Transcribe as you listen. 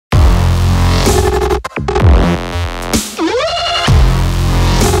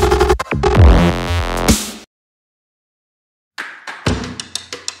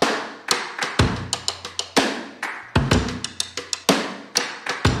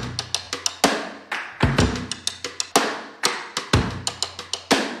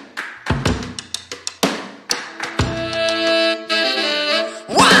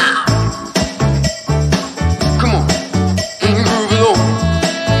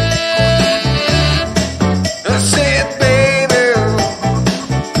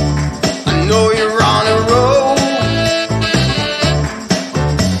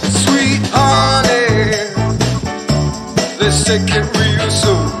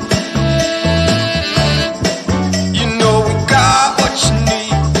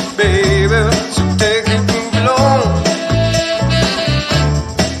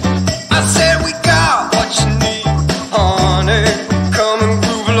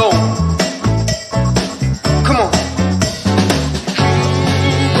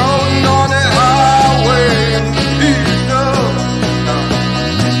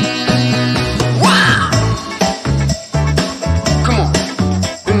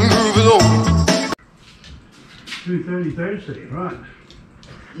2:30 Thursday, right?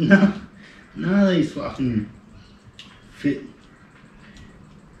 No, none of these fucking fit.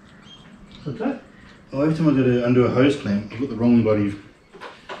 What's that? Oh, every time I go to undo a hose clamp, I've got the wrong bloody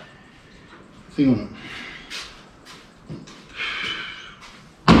thing on it.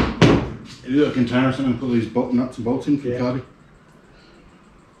 Have you got a container or something to put these nuts and bolts in for the carby?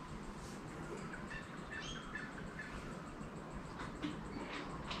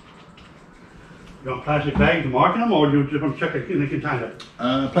 You want plastic bags to mark them, or do you just want to check it in the container?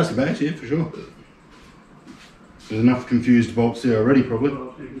 Plastic bags, yeah, for sure. There's enough confused bolts there already, probably.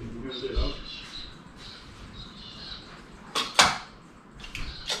 Well, I think we can do that.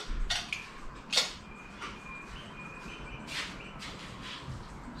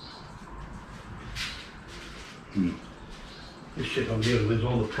 This shit I'm dealing with is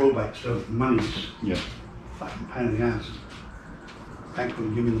all the probate stuff, monies. Yeah. Fucking pain in the ass. Bank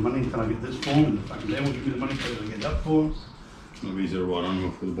wouldn't give me the money until I get this form, and the fucking they won't give me the money until I get that form. Might be easier to write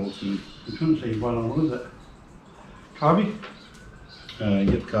on for the bolts in. I couldn't say right on, what is it? Carby?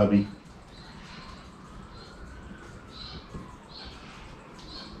 Yep, carby.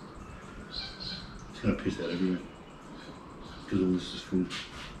 It's going to piss out everywhere. Because all this is full.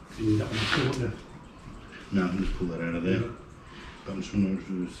 You need that one too, wouldn't you? No, I can just pull that out of there. But I'm just wondering if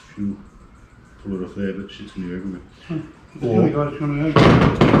there's fuel. Pull it off there, but shit's going to go everywhere. The only guy that's going to What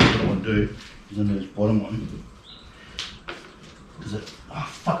I want to do is on this bottom one. Is it? Oh,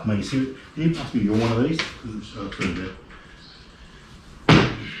 fuck me. See, can you pass me your one of these? I'll put it there.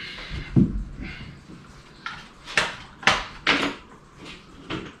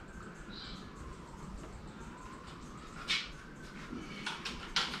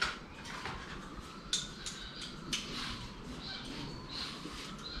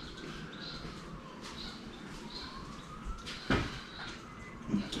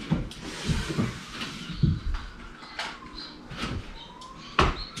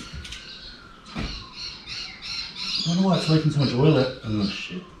 I wonder why it's leaking so much oil out. Oh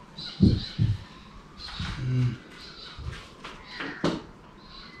shit.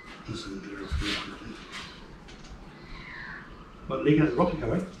 This isn't good off here quickly. But leaking at the rocket car,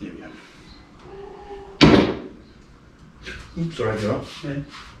 right? There we go. Oops, sorry, go up. Yeah.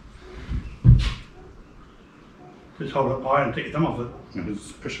 Just hold up high and take your thumb off it. Yeah,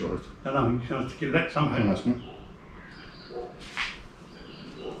 it's pressurised. I know, you're going to have to get it out somehow. Oh, nice one.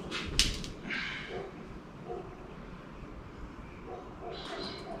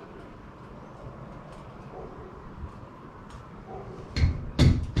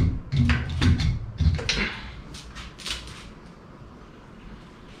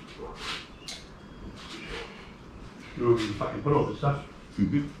 You know, you fucking put all this stuff.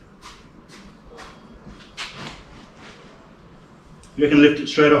 You reckon lift it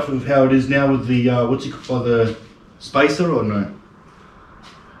straight off of how it is now with the, what's it called, the spacer or no?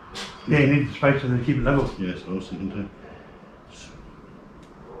 Yeah, you need the spacer to keep it level. Yes, I was thinking too.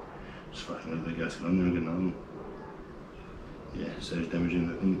 Just fucking let the gasket on there and get another one. Yeah, so it's damaging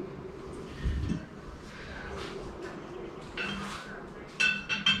that thing.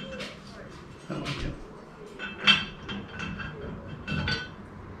 That one, yeah.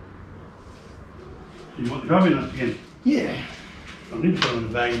 So you want the carby nuts again? Yeah, I need to put on the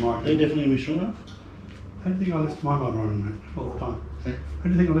bag and mark they it. definitely be strong enough. How do you think I lift my motor on that all the time? Yeah. How do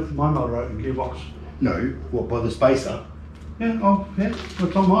you think I lift my motor out in the gearbox? No, what, by the spacer? Yeah, oh, yeah,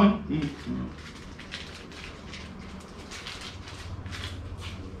 that's on mine.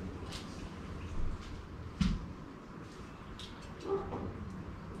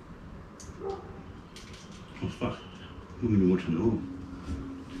 Oh fuck, I'm going to be watching it all.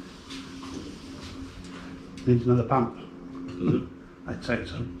 Needs another pump. Does it? I'd say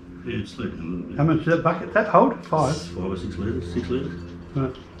so. Yeah, it's leaking a little bit. How much is that bucket? That hold? 5. 5 or 6 litres, 6 litres.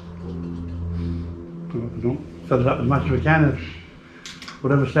 Right. Fill it up as much as we can. If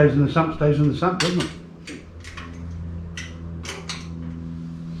whatever stays in the sump stays in the sump, doesn't it?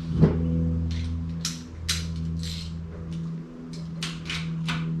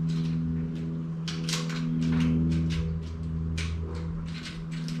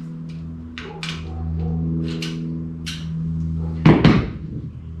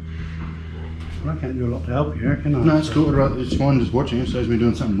 I can't do a lot to help you here, can I? No, it's cool, right, it's fine just watching it, saves me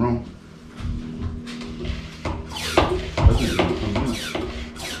doing something wrong.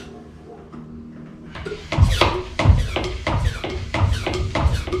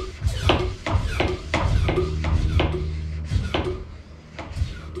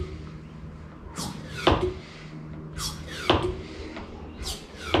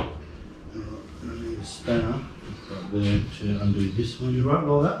 Spanner right there to undo this one. You wrote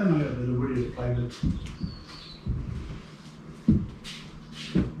all that then, I got a bit of really played it.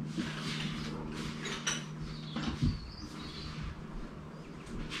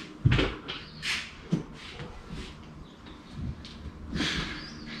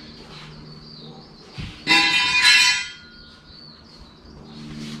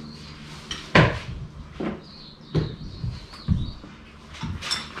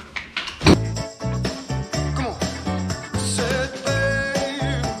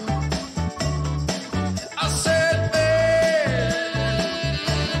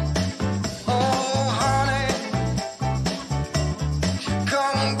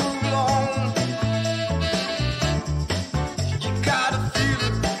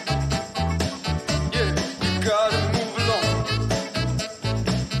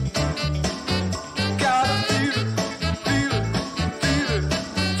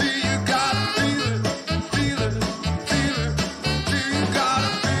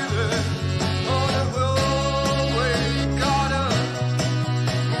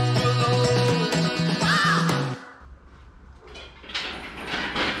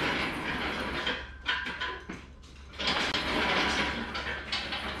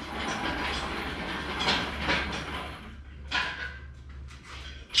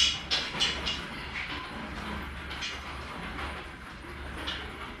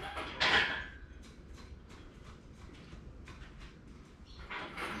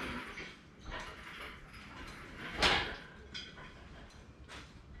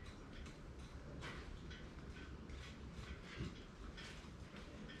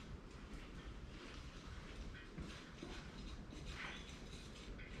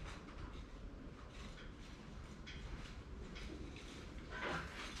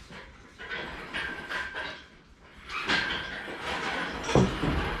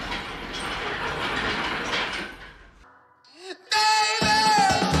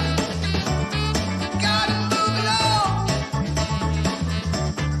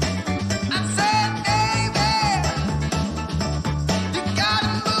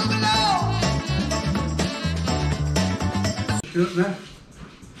 it now.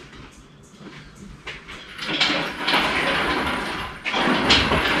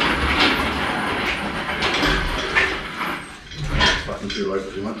 It's fucking too late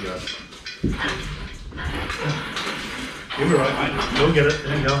for you, mate, guys. You're right, mate. You'll get it.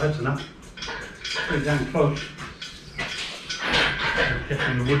 There you go. That's enough. Pretty damn close.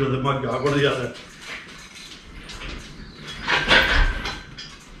 Getting the wood or the mud guard, one or the other.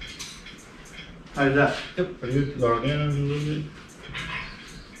 How's that? Yep, pretty good. Lower it down a little bit.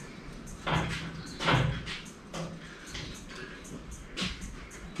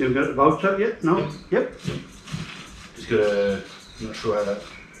 You haven't got the bolts up yet? No? Yep. Just got a, I'm not sure how that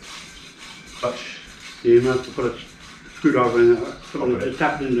clutch. Yeah, you might have to put a screwdriver in there. Put Okay. a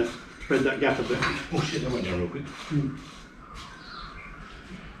tap in there. Spread that gap a bit. Oh shit, that went down real quick.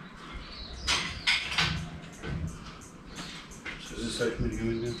 So is this safe for me to go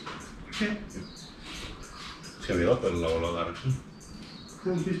in now? Yeah. It's going to be a lot better lower like that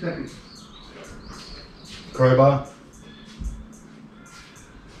actually. 2 seconds. Crowbar.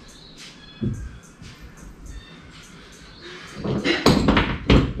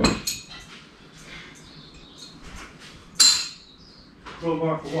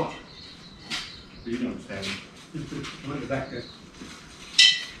 Crowbar for what? You don't understand. Look at the back there.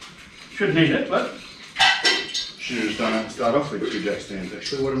 Shouldn't need it, but Should have just done that to start off with 2 jack stands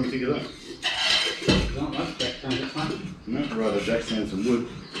actually. What do we think of that? not much back down this one. No, I'd rather jack stands than wood.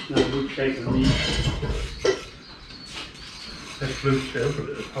 No wood shape and these. That's blue still, but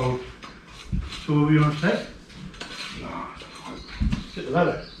it's hold. So what do you want to say? No. Get the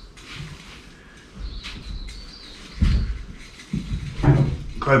ladder.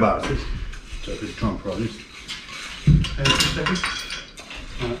 Crowbar is this. So just try and pry this. 2 seconds.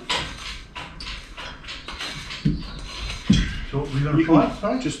 Right. So what, we're going to You try can it,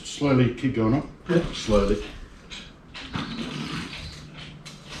 sorry? just slowly keep going up. Yeah. Slowly.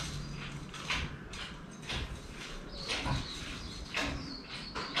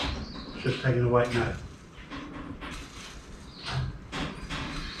 It's just taking the weight now.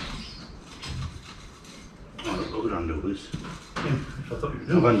 Oh, look, I could undo this. Yeah, that's what I thought you were I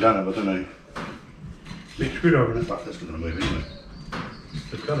doing. haven't done it, but I don't know. Big screwdriver in it. But that's not going to move anyway.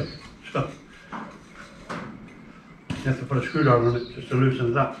 Just got it. So, you have to put a screwdriver on it just to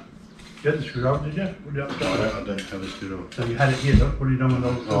loosen it up. You had the screwdriver, did you? What did you have to No, do? I don't have a screwdriver. So you had it here, though. What have you done with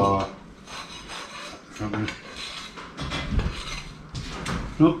those? Oh. Front one.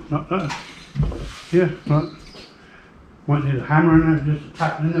 No, not that. Yeah, right. Might need a hammer in there, just to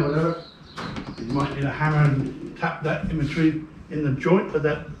tap it in there, whatever. You might need a hammer and tap that in between, in the joint of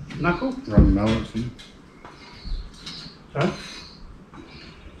that knuckle. Run mallet or something. Sorry?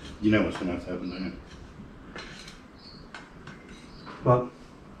 You know what's going to have to happen, don't you? But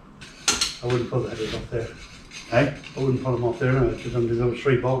I wouldn't pull the headers off there. Hey? I wouldn't pull them off there, no. It's just under those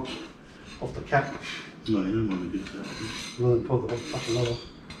 3 bolts off the cap. No, you don't want to do that. Rather than pull the whole fucking lot off.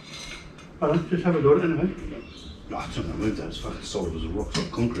 Alright, just have a go at it anyway. No, I don't know, move that. It's fucking solid as a rock,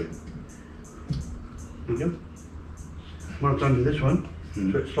 solid concrete. There you go. When I've done to this one,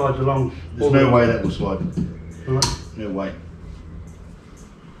 Hmm. so it slides along. There's no way that will slide. Alright. No way.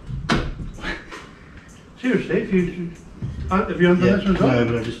 Seriously, if you have you undone Yeah, this one as well? no,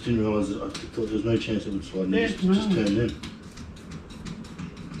 but I just didn't realise that. I thought there was no chance it would slide and Yeah, it just no. turned in.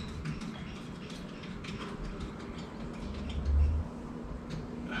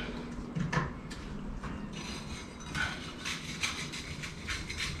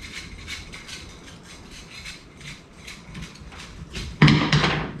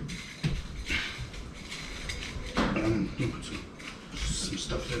 We'll put some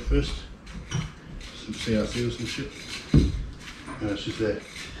stuff there first. Some CRC or some shit. No, it's just there.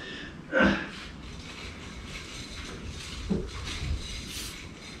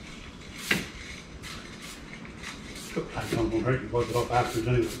 Got that on will hurt you both off afterwards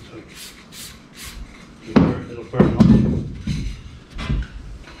anyway, so it'll burn off.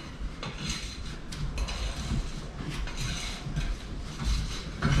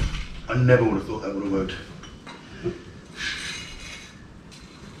 I never would have thought that would have worked.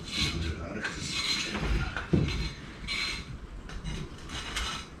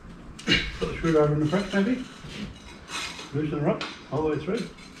 Put the screwdriver in the press maybe. Loosen her up all the way through.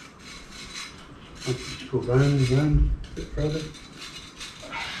 Just go round and round a bit further.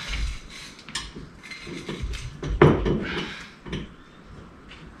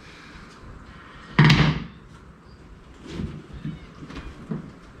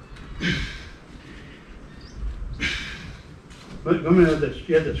 But when we had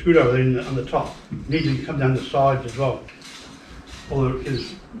you had the screwdriver on the top, you need to come down the sides as well. Although it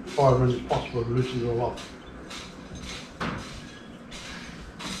is far as possible to loosen it all off.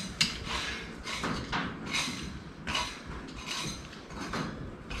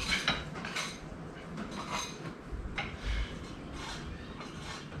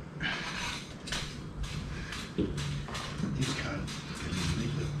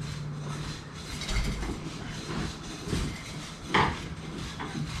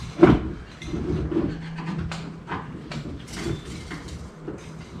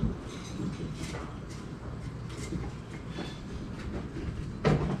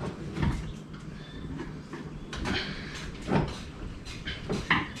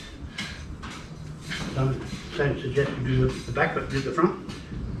 saying suggest you do the back, but do the front.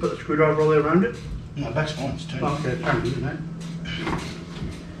 Put the screwdriver all the way around it. No, back's fine, it's turned. Oh, okay, apparently, isn't it?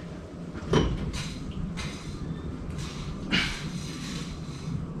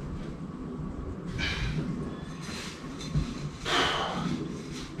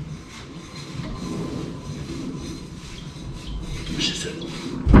 It's just it.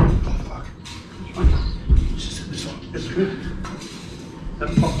 Oh, fuck. It's just this one. It's good.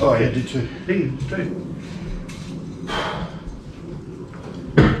 That popped Oh, up yeah, the did too. thing too.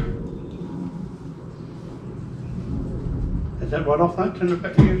 Is that right off that? Turn it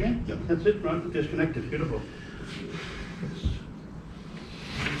back to you again? Yep. That's it, right, disconnected, beautiful.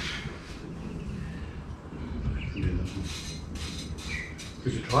 Yeah, that's one.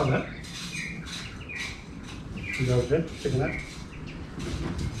 Did you try that? You go there, stick it out.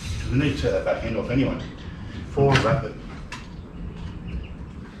 We need to take that back end off anyway. For Wrap it.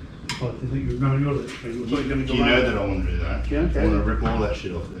 Well, do you think you're running out of it? I thought you were going to go You know around. that I want to do that. Yeah, okay. I want to rip all that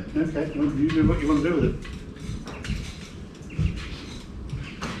shit off there. Okay, well, you do what you want to do with it.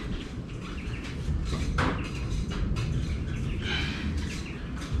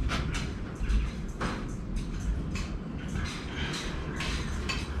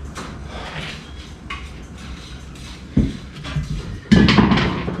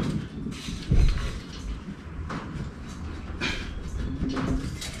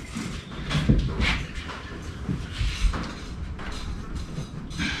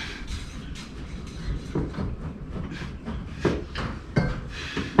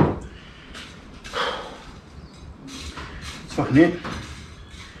 It's fucking it.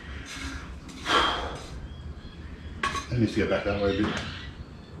 It needs to go back that way a bit.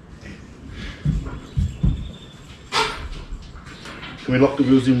 Can we lock the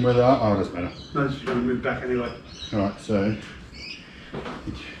wheels in where they are? Oh, it doesn't matter. No, it's going to move back anyway. Alright, so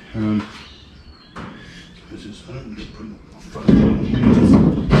this is, I don't need to put it on front of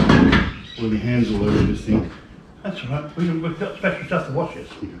all the hands all over this thing. That's all right. We've got special stuff to wash this.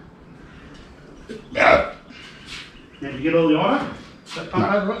 Ah! Now, did you get all the oil? Is that pump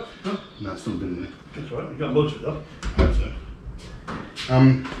No. over it? No? No, it's still been in there. That's all right. You've got most of it up. I hope so.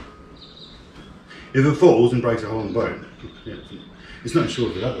 If it falls and breaks a hole in the boat, yeah, it's not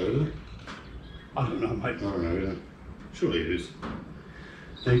insured for that though, is it? I don't know, mate. I don't know either. Surely it is.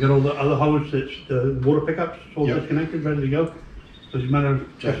 Now, you got all the other hose, that's the water pickups, all Yep. disconnected, ready to go. So it's a matter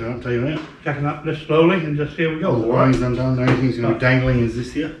of Jack it up, tell you now. jacking up this slowly and just see how we go. All the wiring's undone, the only thing's going to be dangling is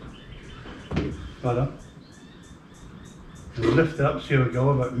this here. Right on. And we'll lift it up, see how we go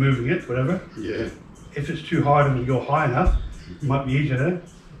about moving it, whatever. Yeah. If it's too hard and we go high enough, it might be easier then.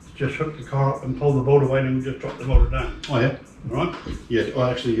 Just hook the car up and pull the boat away and we just drop the motor down. Oh yeah? Alright? Yeah, oh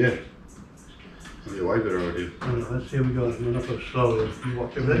actually, yeah. That'd be a way better idea. Anyway, let's see how we go. We're not going slowly. You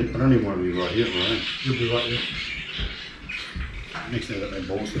watch I everything. don't even want to be right here, right? You'll be right there. Next thing I got no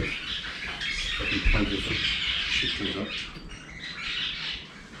balls there. Fucking plenty of shit comes up.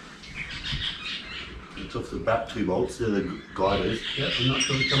 It's off the back 2 bolts, they're the guiders. Yeah, I'm not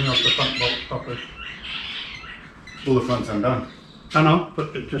sure we're coming off the front bolt properly. All the front's undone. I know,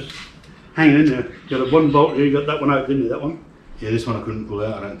 but it's just hanging in there. You got a one bolt here, you got that one out, didn't you, that one? Yeah, this one I couldn't pull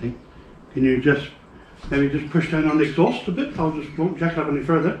out, I don't think. Can you just, maybe just push down on the exhaust a bit? I'll just, won't jack it up any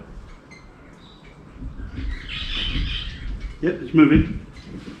further. Yep, it's moving.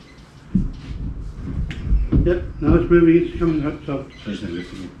 Yep, now it's moving, it's coming out, so There's no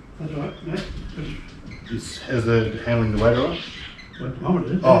lifting it. that's all right, yeah. Has the handling the weight alright? Well, at the moment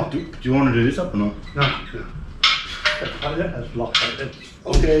it is. Oh, do you want to do this up or not? No, no. That's locked out there.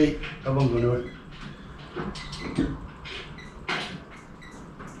 Okay. That won't go anywhere.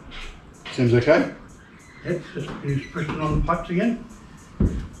 Seems okay? Yep, just use pushing on the pipes again.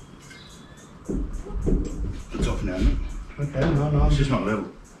 It's off now, isn't it? Okay, no, It's just not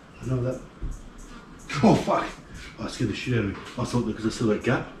level. I know that. Oh fuck! Oh, I scared the shit out of me. I thought because I saw that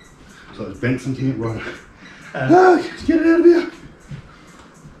gap. So I was bent something right. Get it out of here!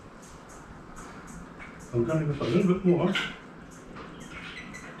 I'm going to go for a little bit more.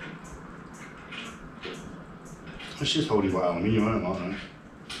 It's just holding by aluminium, I don't like that.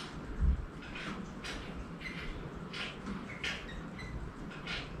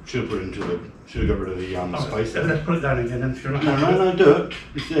 Should have put it into the. Should have got rid of the space there. Let's put it down again then if you're not happy. No, do it.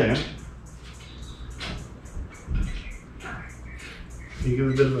 It's there. Can you give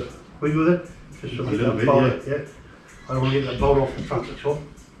it a bit of a wiggle with it? Just so A we little don't bit, fold yeah. it, yeah. I don't want to get that bolt off the front, that's all.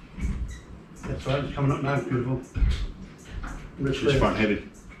 That's right, it's coming up now, beautiful. It's just front headed.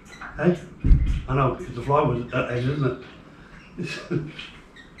 Hey? I know, because the fly was at that edge, isn't it?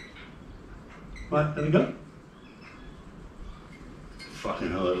 Right, there we go.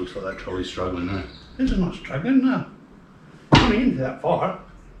 Fucking hell, that looks like that trolley's struggling now. This is not struggling now. It's not into that far.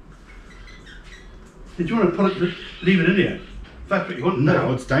 Did you want to put it, leave it in here? If that's what you want.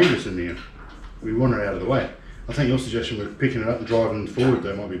 No, it's dangerous in there. We want it out of the way. I think your suggestion with picking it up and driving forward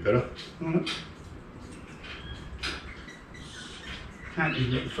there might be better. Alright. Can't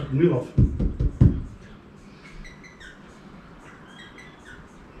even get the fucking wheel off.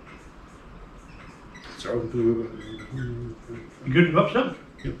 Sorry, we can put the wheel back. You good to go up stuff?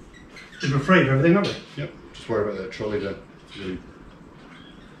 Yep. Just afraid of everything, are we? Yep. Just worry about that trolley there. Really.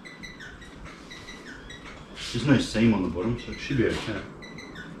 There's no seam on the bottom, so it should be okay.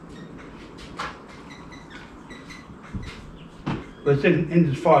 But it's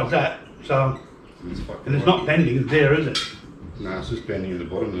in as far as that, so. It's fucking And it's right. not bending, it's there, is it? No, it's just bending at the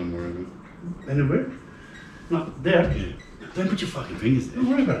bottom and worry about Anywhere? Not there. it. Yeah. Don't put your fucking fingers there. Don't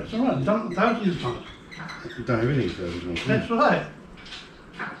worry about it, it's alright, I've done it thousands of times. You don't have anything for those. That's right.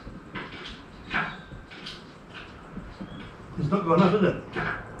 It's not going up, is it?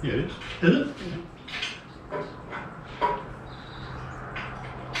 Yeah, it is. Is it?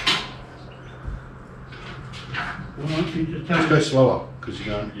 Well, you just tell Just me. go slower, because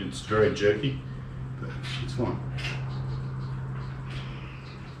you don't, it's very jerky, but it's fine.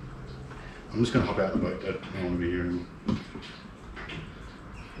 I'm just going to hop out the boat, Dad. I don't want to be here anymore.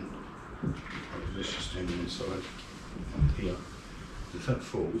 Let's just stand on the side. Up here. If that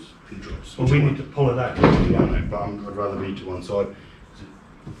falls, it drops. Well, we need to pull it out. Yeah, I know, but I'd rather be to one side.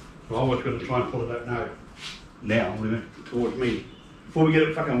 So I was going to try and pull it out now, Now, what do you mean? towards me. Before we get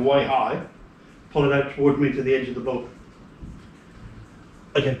it fucking way high, pull it out towards me to the edge of the boat.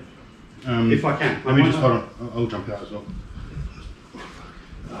 Okay, if I can. Let me just, hold on, I'll jump out as well.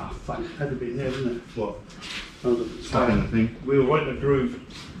 Ah, fuck, it had to be in there, didn't it? What? Oh, the- Stuck in the thing. We were right in the groove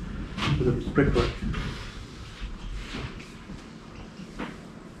with the brickwork.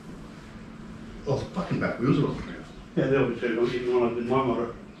 Oh, the fucking back wheels are off now. Yeah, they'll be too, don't even want to in my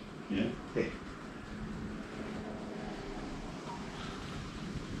motor. Yeah. Yeah.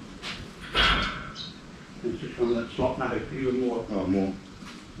 It's just coming that slot now, even more. Oh, more.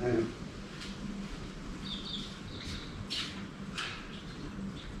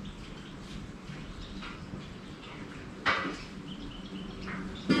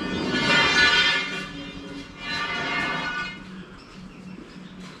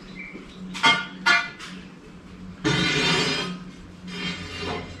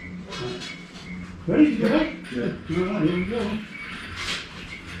 Ready to go? Yeah. All right, here we go.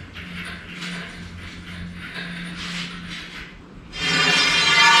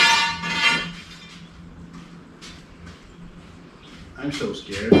 I'm so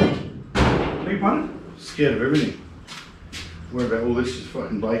scared. Beg pardon? Scared of everything. Worried about all this just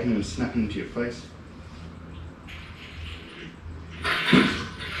fucking breaking and snapping into your face.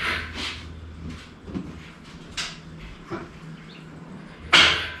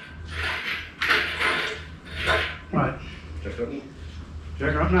 Right, Jack up.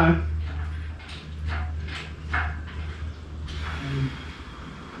 jack her up now.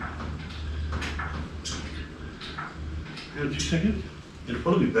 And 2 seconds. It'd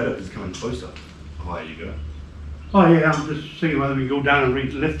probably be better if it's coming closer. The higher you go. Oh yeah, I'm just thinking whether we go down and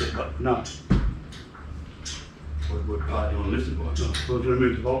re-lift it, but no. What part you want to lift it by? No, we're going to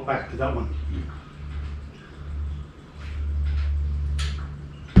move the bolt back to that one.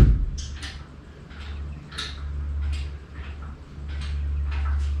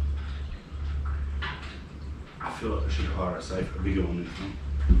 I feel like I should hire a safe, a bigger one this time.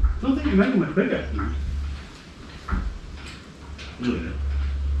 I don't think you're making it bigger. Really?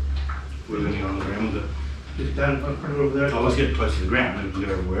 We're living on the ground with it. Just down, put it over there. I always get close to the ground and we can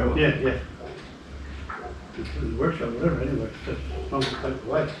go wherever. Yeah, yeah. It's in the workshop, whatever, anyway, just as long as it's out the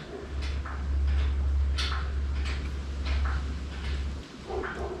way.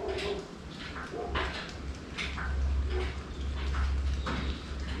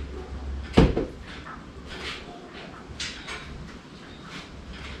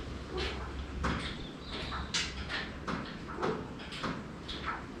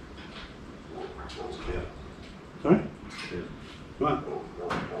 Yeah. Sorry? Yeah. Right.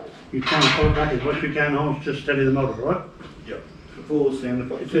 You try and pull it back as much as you can, almost just steady the motor, right? Yep. If it falls, stand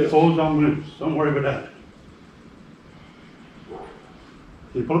the If it falls on loose, don't worry about that.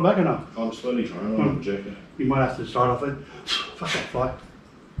 Can you pull it back or not? I'm slowly trying, I'm not jerking. You might have to start off with, fuck that fly.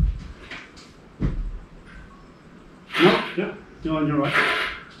 No, yeah, you're on your right.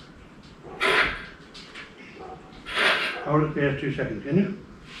 Hold it there 2 seconds, can you?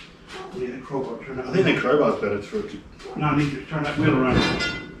 Yeah, the crowbar, turn that. I think the crowbar's better for it to... No, I need to turn that wheel around.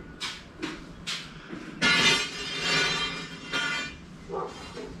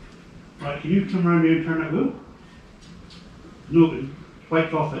 Right, Right, can you come around here and turn that wheel? No,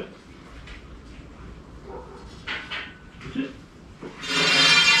 weight's off it. That's it.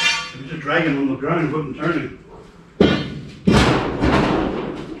 It's just dragging on the ground, wasn't turning.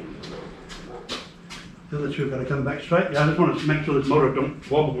 The other two have got to come back straight. Yeah, I just want to make sure this motor don't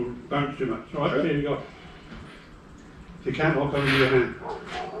wobble or bounce too much. All right, Okay. here you go. If you can't, walk over with your hand.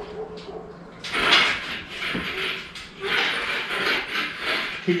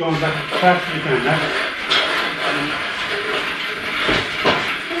 Keep going back as fast as you can.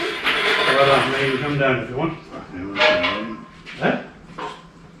 Well done. Now you can come down if you want. Eh?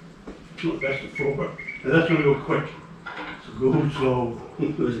 It's not the best of floor, but now that's going to go quick. So go slow.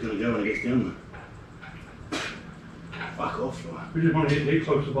 Where's it going to go when it gets down there? Fuck off, right? We just want to get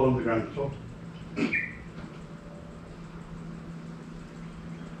close to the bottom of the ground, that's all.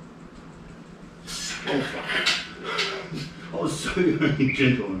 Oh, fuck. I was so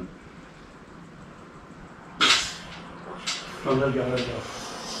gentle. Man. Oh, let it go, let it go.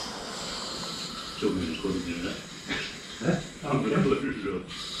 Still moving as quick as you do that. Eh? Okay.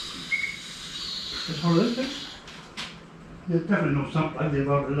 That's how it is, eh? There's definitely no sump like they've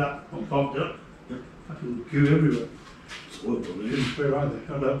ordered that. Not bumped up. Fucking goo everywhere. It's oil, probably. Shouldn't spray either.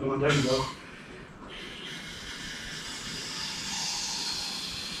 Got up, gone down, go.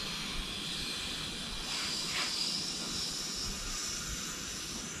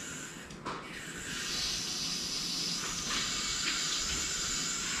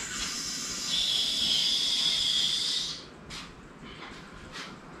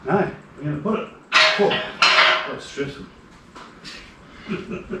 Aye, we're going to put it. Oh, that's stressful.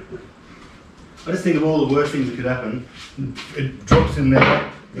 I just think of all the worst things that could happen. It drops in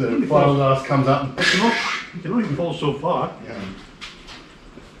there, the fiberglass comes up. And You can only fall so far. yeah.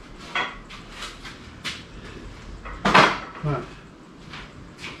 Right.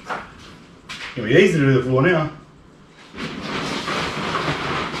 It'll be easy to do the floor now.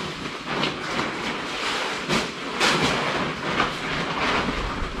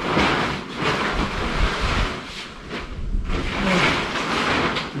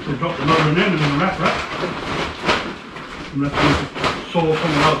 You can drop the motor in there and then wrap it up. Unless you saw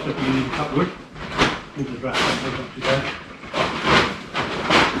somewhere else if you need to cut wood. We'll just wrap it up, that's not too bad.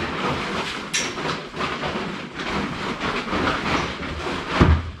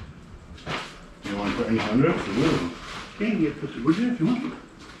 You want to put anything under it? You will. You can get put some wood there if you want.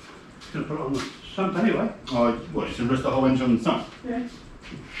 Just going to put it on the sump anyway. Oh, what, just rest the whole inch on the sump? Yeah.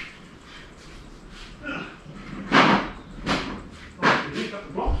 You cut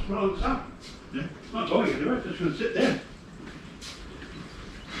the blocks, put it on the sump. Yeah. It's not going anywhere, it's just going to sit there.